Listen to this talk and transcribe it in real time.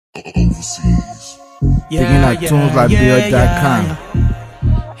overseas. Picking up tunes like Liberian.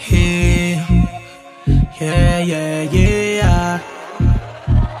 Yeah.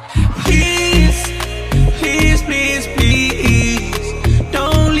 Please, please, please, please,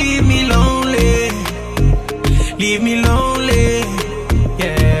 don't leave me lonely. Leave me lonely.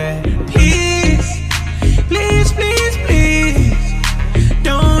 Yeah. Please, please, please, please,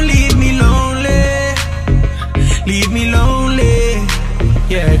 don't leave me lonely. Leave me lonely.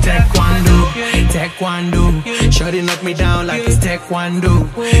 Yeah, Taekwondo, shawty knock me down like it's Taekwondo.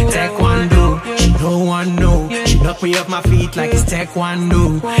 She don't want no. She knock me off my feet like it's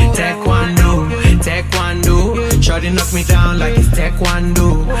Taekwondo. Shawty knock me down like it's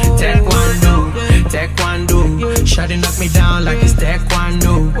Taekwondo. Shawty knock me down like it's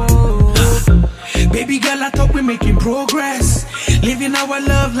Taekwondo. Baby girl, I thought we're making progress, living our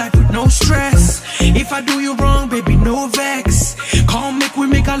love life with no stress. If I do you wrong, baby, no vex. Come we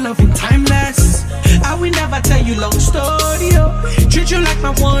make our love in timeless. I will never tell you long story, oh. Treat you like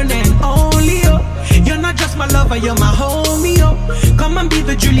my one and only, oh. You're not just my lover, you're my homie, oh. Come and be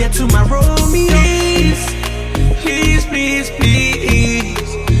the Juliet to my Romeo. Please, please, please, please,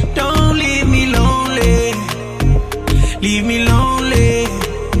 don't leave me lonely. Leave me lonely,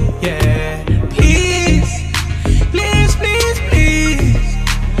 yeah. Please, please, please, please,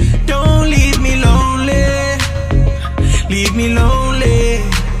 don't leave me lonely. Leave me lonely,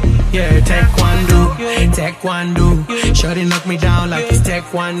 yeah. Taekwondo, shawty knock me down like it's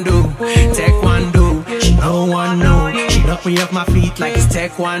Taekwondo. She don't want no. She knock me off my feet like it's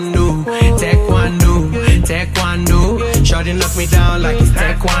Taekwondo. Shawty knock me down like it's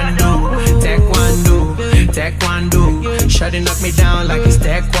Taekwondo. Shawty knock me down like it's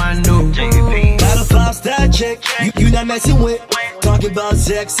Taekwondo. JVP. Got a 5-star chick, you not messing with. Talking about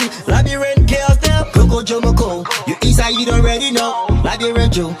sexy, Liberian girls, them Coco Jomoko. You east side, you don't already know. Liberian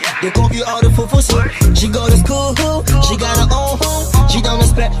Joe, they call you all the fufusu. She go to school, she got her own home. She don't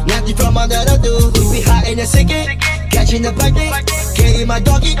expect nothing from another dude. We be hot in the second, catching the party. Carry my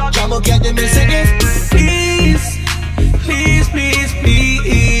doggy, Jamo get them in second. Please, please, please,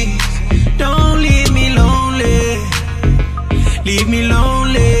 please, don't leave me lonely. Leave me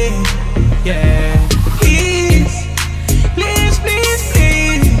lonely, yeah.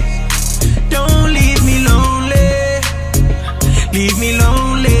 Leave me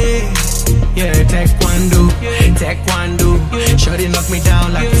lonely, yeah. Taekwondo, shawty knock me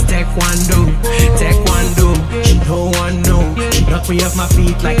down like it's Taekwondo. She don't want no. She knock me off my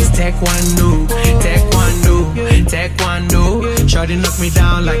feet like it's Taekwondo. Shawty knock me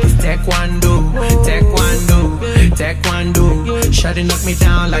down like it's Taekwondo. Shawty knock me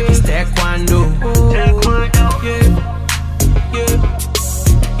down like it's Taekwondo.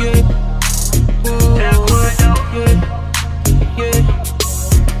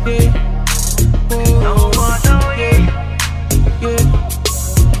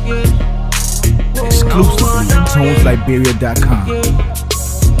 Exclusively on tunes like Liberian.com.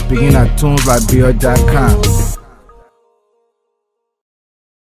 Picking up tunes like Liberian.com.